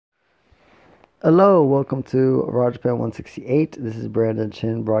Hello, welcome to Japan 168. This is Brandon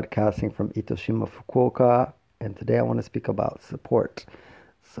Chin broadcasting from Itoshima, Fukuoka, and today I want to speak about support.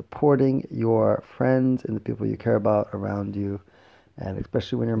 Supporting your friends and the people you care about around you, and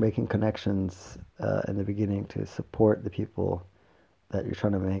especially when you're making connections in the beginning to support the people that you're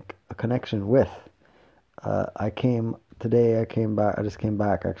trying to make a connection with. I just came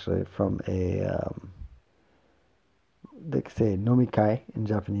back actually from they say nomikai in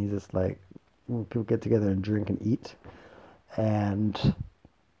Japanese. It's like when people get together and drink and eat. And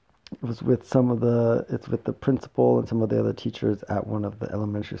it was with it's with the principal and some of the other teachers at one of the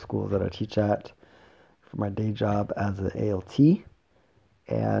elementary schools that I teach at for my day job as an ALT.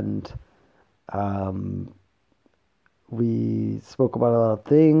 And um, we spoke about a lot of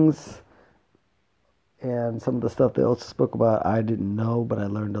things. And some of the stuff they also spoke about I didn't know, but I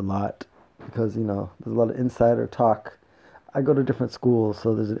learned a lot because, there's a lot of insider talk. I go to different schools,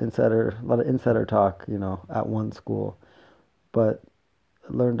 so there's a lot of insider talk, at one school. But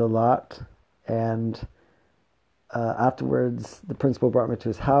I learned a lot, and afterwards, the principal brought me to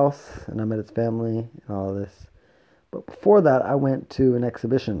his house, and I met his family and all of this. But before that, I went to an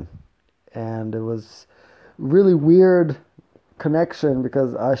exhibition, and it was really weird connection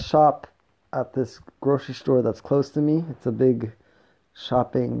because I shop at this grocery store that's close to me. It's a big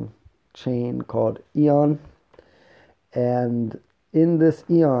shopping chain called Eon, and in this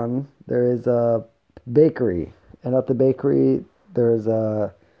Eon, there is a bakery, and at the bakery, there's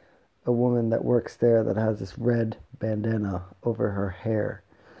a woman that works there that has this red bandana over her hair.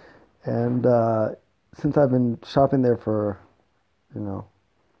 And since I've been shopping there for, you know,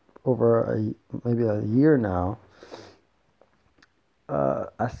 maybe a year now,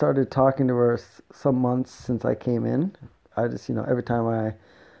 I started talking to her some months since I came in. I just, not every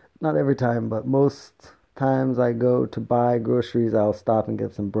time, but most times I go to buy groceries, I'll stop and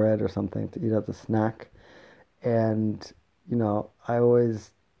get some bread or something to eat as a snack. And, I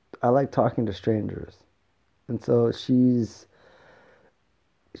like talking to strangers. And so she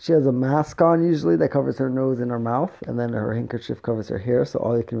has a mask on usually that covers her nose and her mouth, and then her handkerchief covers her hair, so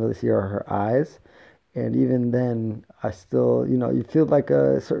all you can really see are her eyes. And even then, I still, you feel like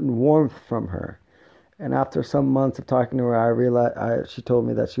a certain warmth from her. And after some months of talking to her, I realized she told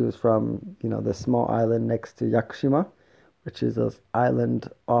me that she was from, this small island next to Yakushima, which is an island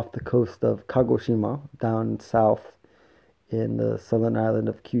off the coast of Kagoshima, down south in the southern island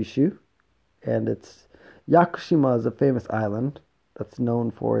of Kyushu. And Yakushima is a famous island that's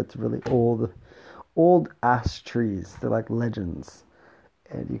known for its really old ash trees. They're like legends,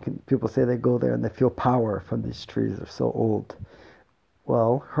 and people say they go there and they feel power from these trees. They're so old.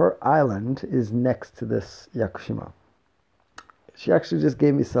 Well, her island is next to this Yakushima. She actually just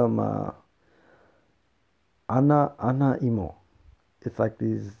gave me some ana imo. It's like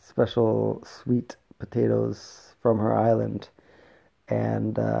these special sweet potatoes from her island,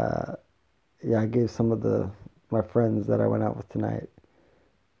 and yeah, I gave some of my friends that I went out with tonight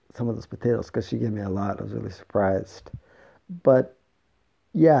some of those potatoes because she gave me a lot. I was really surprised. But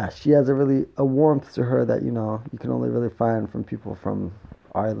yeah, she has a warmth to her that you can only really find from people from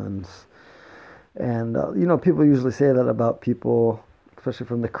islands. And people usually say that about people, especially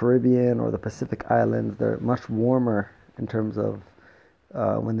from the Caribbean or the Pacific Islands. They're much warmer in terms of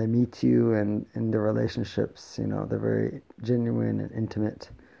when they meet you and in their relationships. They're very genuine and intimate,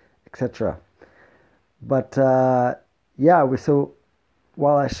 etc. But yeah, so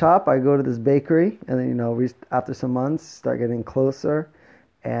while I shop, I go to this bakery, and then we after some months start getting closer,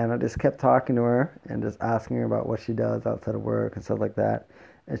 and I just kept talking to her and just asking her about what she does outside of work and stuff like that.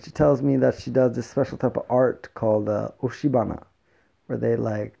 And she tells me that she does this special type of art called oshibana,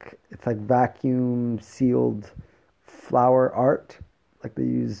 where it's like vacuum sealed flower art, like they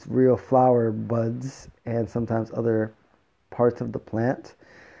use real flower buds and sometimes other parts of the plant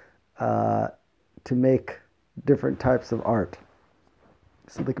uh, to make different types of art.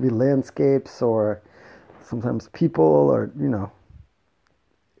 So they could be landscapes or sometimes people, or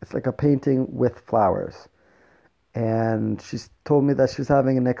it's like a painting with flowers. And she told me that she was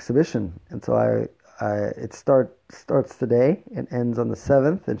having an exhibition, and so it starts today and ends on the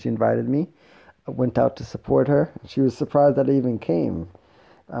 7th, and she invited me. I went out to support her. She was surprised that I even came.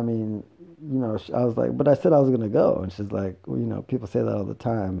 I mean, I was like, but I said I was gonna go, and she's like, well, people say that all the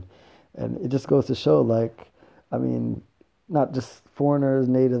time, and it just goes to show, like, I mean, not just foreigners,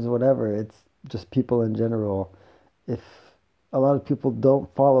 natives, whatever. It's just people in general. If a lot of people don't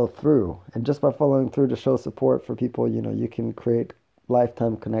follow through, and just by following through to show support for people, you can create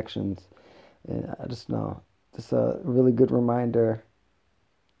lifetime connections. And I just know, just a really good reminder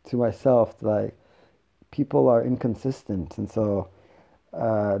to myself, like, people are inconsistent, and so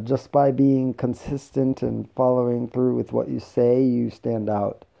just by being consistent and following through with what you say, you stand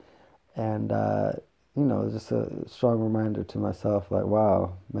out. And it's just a strong reminder to myself, like,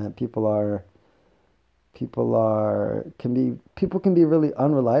 wow, man, people can be really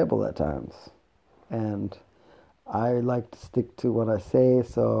unreliable at times, and I like to stick to what I say,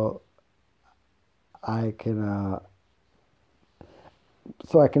 so I can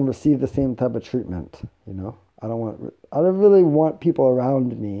I can receive the same type of treatment. I don't really want people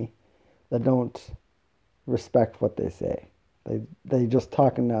around me that don't respect what they say. They just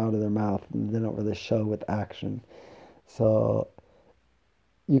talking out of their mouth and they don't really show with action. So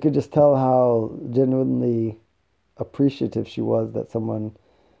you could just tell how genuinely appreciative she was that someone,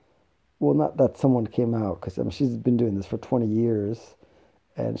 well, not that someone came out, because I mean, she's been doing this for 20 years.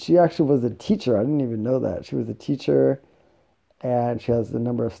 And she actually was a teacher. I didn't even know that. She was a teacher, and she has a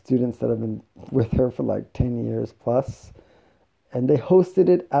number of students that have been with her for like 10 years plus. And they hosted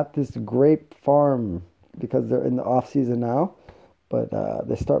it at this grape farm because they're in the off season now. But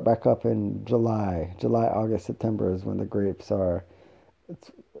they start back up in July, August, September is when the grapes are.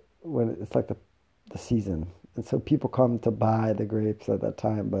 It's when it's like the season, and so people come to buy the grapes at that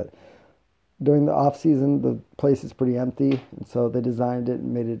time. But during the off season, the place is pretty empty, and so they designed it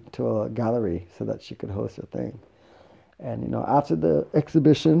and made it to a gallery so that she could host her thing. And after the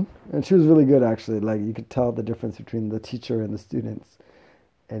exhibition, and she was really good actually. Like you could tell the difference between the teacher and the students,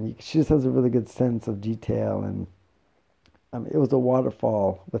 and she just has a really good sense of detail. And I mean, it was a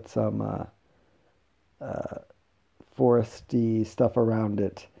waterfall with some foresty stuff around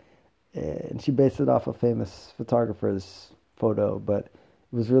it, and she based it off a famous photographer's photo, but it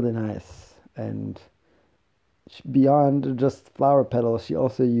was really nice. And beyond just flower petals, she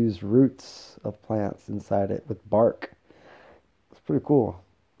also used roots of plants inside it with bark. It's pretty cool.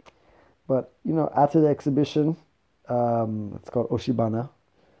 But after the exhibition, it's called Oshibana.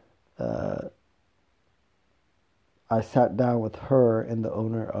 Uh, I sat down with her and the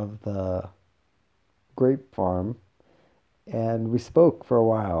owner of the grape farm, and we spoke for a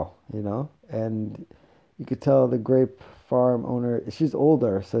while. And you could tell the grape farm owner, she's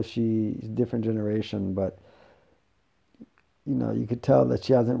older, so she's different generation, but you could tell that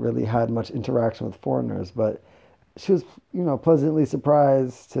she hasn't really had much interaction with foreigners, but she was, pleasantly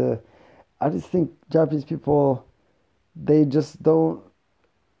surprised to. I just think Japanese people, they just don't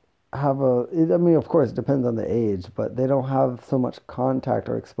have I mean, of course, it depends on the age, but they don't have so much contact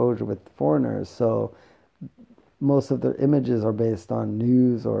or exposure with foreigners, so most of their images are based on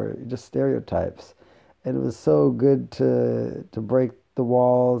news or just stereotypes. And it was so good to break the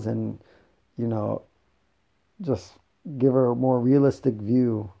walls and, you know, just give her a more realistic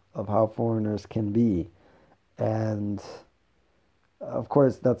view of how foreigners can be. And of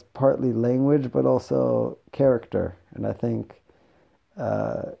course, that's partly language, but also character. And I think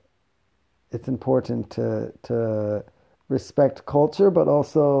uh, it's important to respect culture, but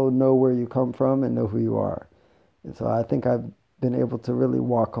also know where you come from and know who you are. And so I think I've been able to really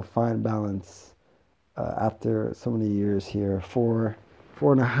walk a fine balance after so many years here, four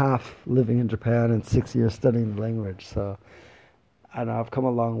and a half living in Japan and 6 years studying the language. So I know I've come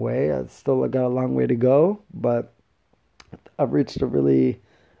a long way. I've still got a long way to go, but I've reached a really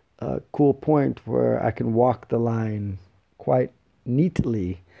cool point where I can walk the line quite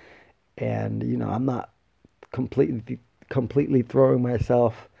neatly, and I'm not completely throwing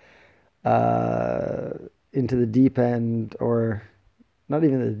myself uh, into the deep end, or not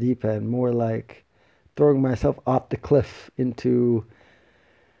even the deep end, more like throwing myself off the cliff into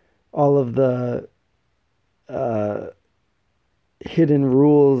all of the uh, hidden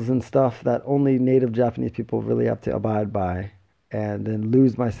rules and stuff that only native Japanese people really have to abide by, and then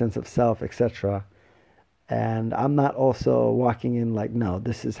lose my sense of self, etc. And I'm not also walking in like, no,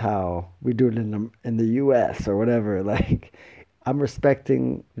 this is how we do it in the U.S. or whatever. Like, I'm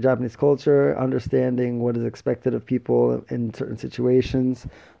respecting Japanese culture, understanding what is expected of people in certain situations,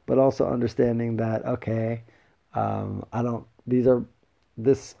 but also understanding that, okay, I don't.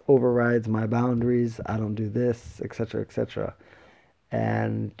 This overrides my boundaries. I don't do this, etc., etc.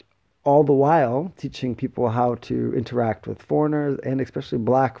 And all the while teaching people how to interact with foreigners, and especially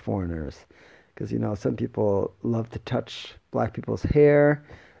black foreigners, because some people love to touch black people's hair,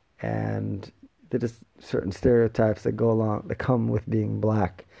 and there's just certain stereotypes that go along that come with being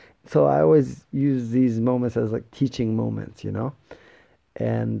black. So I always use these moments as like teaching moments,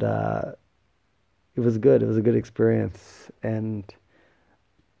 and it was good. It was a good experience, and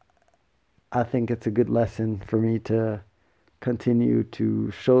I think it's a good lesson for me to continue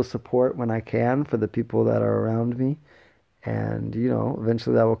to show support when I can for the people that are around me. And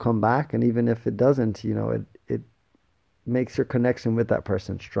eventually that will come back. And even if it doesn't, makes your connection with that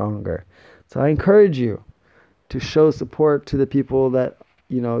person stronger. So I encourage you to show support to the people that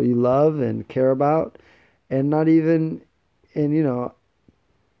you love and care about, and not even in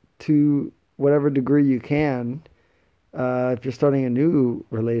to whatever degree you can. If you're starting a new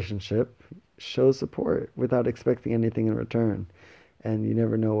relationship, show support without expecting anything in return, and you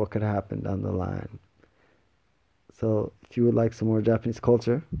never know what could happen down the line. So if you would like some more Japanese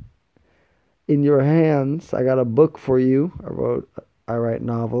culture in your hands, I got a book for you. I write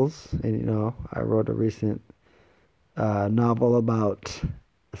novels, and I wrote a recent novel about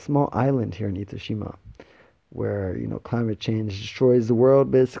a small island here in Itoshima where climate change destroys the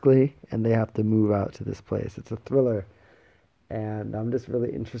world basically, and they have to move out to this place. It's a thriller, and I'm just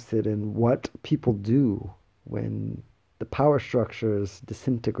really interested in what people do when the power structures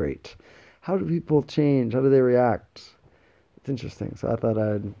disintegrate. How do people change? How do they react? It's interesting. So I thought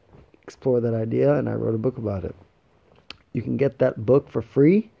I'd explore that idea, and I wrote a book about it. You can get that book for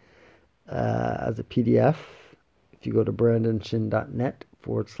free as a PDF if you go to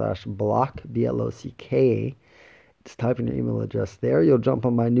brandonshin.net/block, BLOCK. Just type in your email address there. You'll jump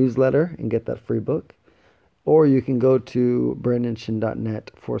on my newsletter and get that free book. Or you can go to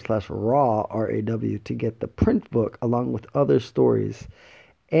brandonshin.net/raw, RAW, to get the print book along with other stories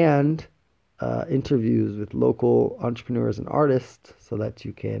and interviews with local entrepreneurs and artists so that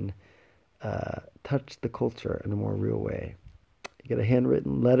you can touch the culture in a more real way. You get a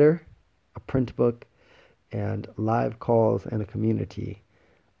handwritten letter, a print book, and live calls and a community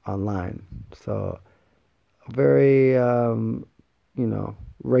online. So a very,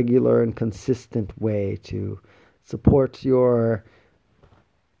 regular and consistent way to support your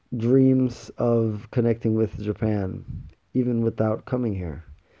dreams of connecting with Japan, even without coming here.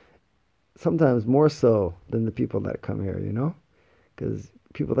 Sometimes more so than the people that come here, because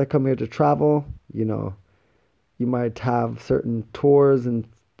people that come here to travel, you might have certain tours and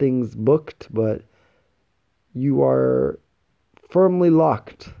things booked, but you are firmly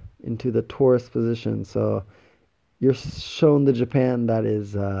locked into the tourist position. So you're shown the Japan that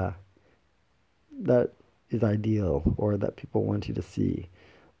is ideal, or that people want you to see.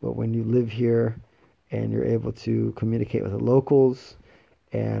 But when you live here and you're able to communicate with the locals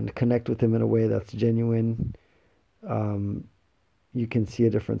and connect with them in a way that's genuine, you can see a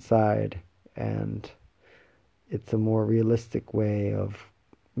different side, and it's a more realistic way of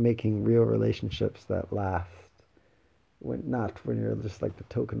making real relationships that last, not when you're just like the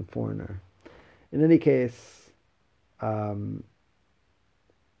token foreigner. In any case,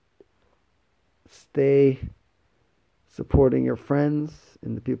 stay supporting your friends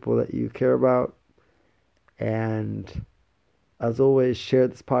and the people that you care about, and as always, share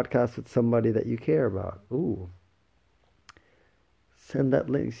this podcast with somebody that you care about. Ooh. Send that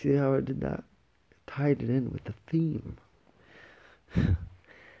link. See how I did that? Tied it in with the theme.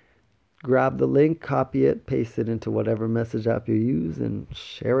 Grab the link, copy it, paste it into whatever message app you use, and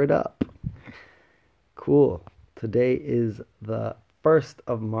share it up. Cool. Today is the 1st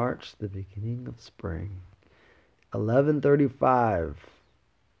of March, the beginning of spring. 11:35.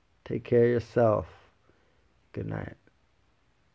 Take care of yourself. Good night.